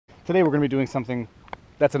Today we're going to be doing something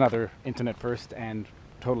that's another internet first and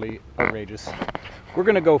totally outrageous. We're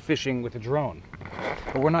going to go fishing with a drone.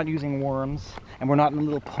 But we're not using worms and we're not in a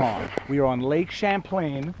little pond. We are on Lake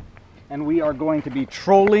Champlain and we are going to be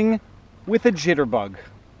trolling with a jitterbug.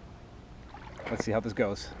 Let's see how this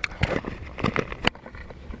goes.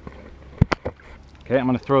 Okay, I'm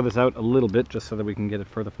going to throw this out a little bit just so that we can get it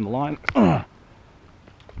further from the line.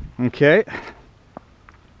 Okay.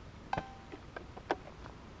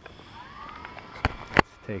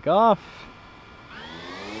 Let's take off.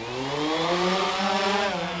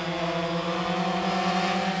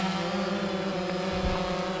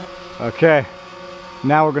 Okay,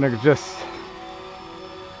 now we're going to just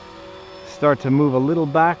start to move a little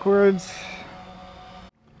backwards.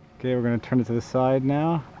 Okay, we're going to turn it to the side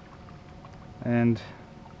now and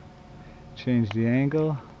change the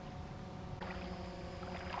angle.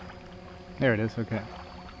 There it is, okay.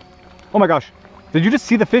 Oh my gosh, did you just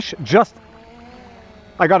see the fish?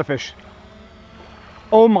 I got a fish.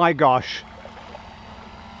 Oh my gosh.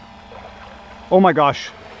 Oh my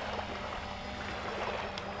gosh.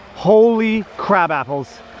 Holy crab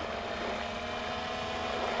apples.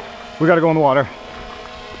 We gotta go in the water.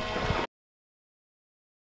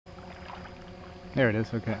 There it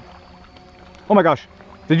is, okay. Oh my gosh,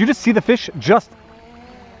 did you just see the fish?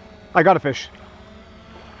 I got a fish.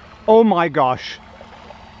 Oh my gosh.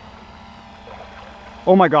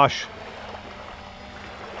 Oh my gosh.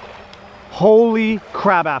 Holy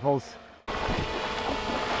crab apples.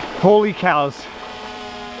 Holy cows.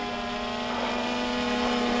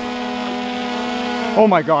 Oh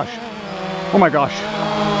my gosh. Oh my gosh.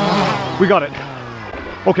 We got it.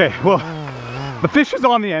 Okay, well, the fish is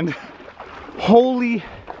on the end. Holy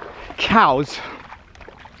cows.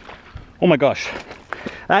 Oh my gosh.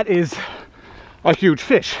 That is a huge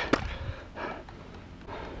fish.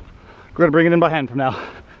 We're gonna bring it in by hand from now.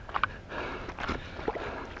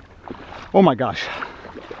 Oh my gosh.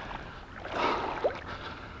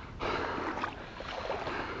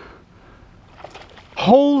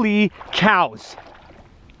 Holy cows.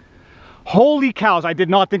 Holy cows, I did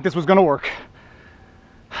not think this was gonna work.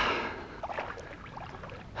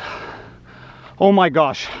 Oh my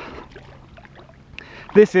gosh.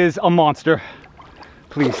 This is a monster.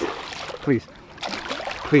 Please, please,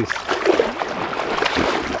 please.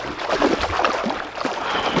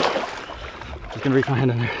 Just gonna reach my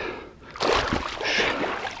hand in there.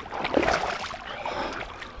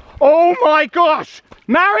 Oh my gosh!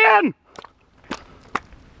 Marion!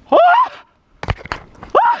 Oh!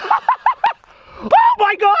 Oh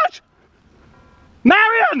my gosh!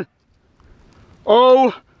 Marion!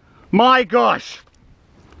 Oh my gosh!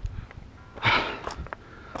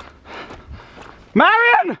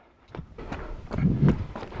 Marion!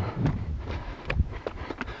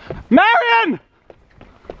 Marion!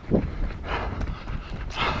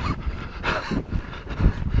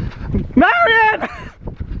 Marion!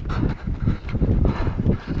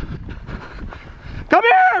 Come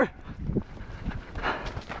here!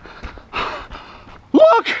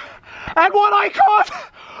 Look at what I caught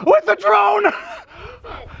with the drone!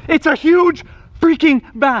 It's a huge freaking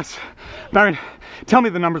bass. Marion, tell me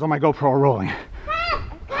the numbers on my GoPro are rolling.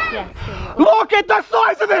 Yes. Look at the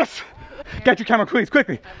size of this! Get your camera, please,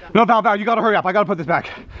 quickly. No, Val, you gotta hurry up. I gotta put this back.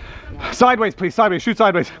 Sideways, please, sideways. Shoot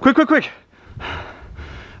sideways. Quick, quick, quick.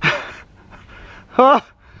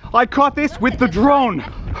 I caught this with the drone.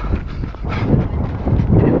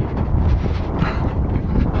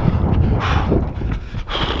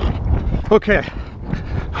 Okay.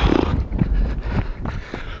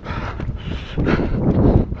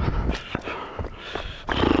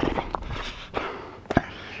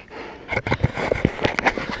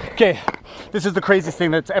 Okay, this is the craziest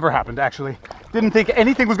thing that's ever happened, actually. Didn't think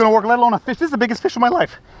anything was gonna work, let alone a fish. This is the biggest fish of my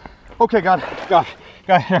life. Okay, God,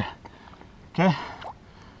 here. Okay,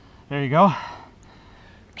 there you go.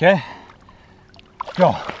 Okay,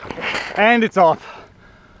 go. And it's off.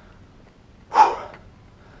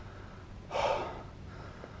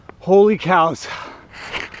 Holy cows.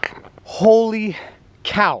 Holy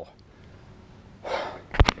cow.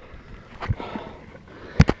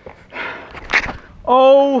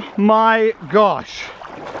 Oh my gosh.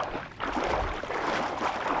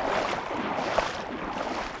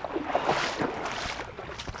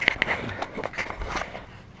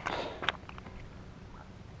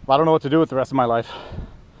 I don't know what to do with the rest of my life.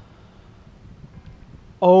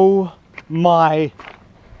 Oh my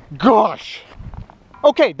gosh.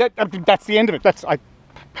 Okay, that's the end of it.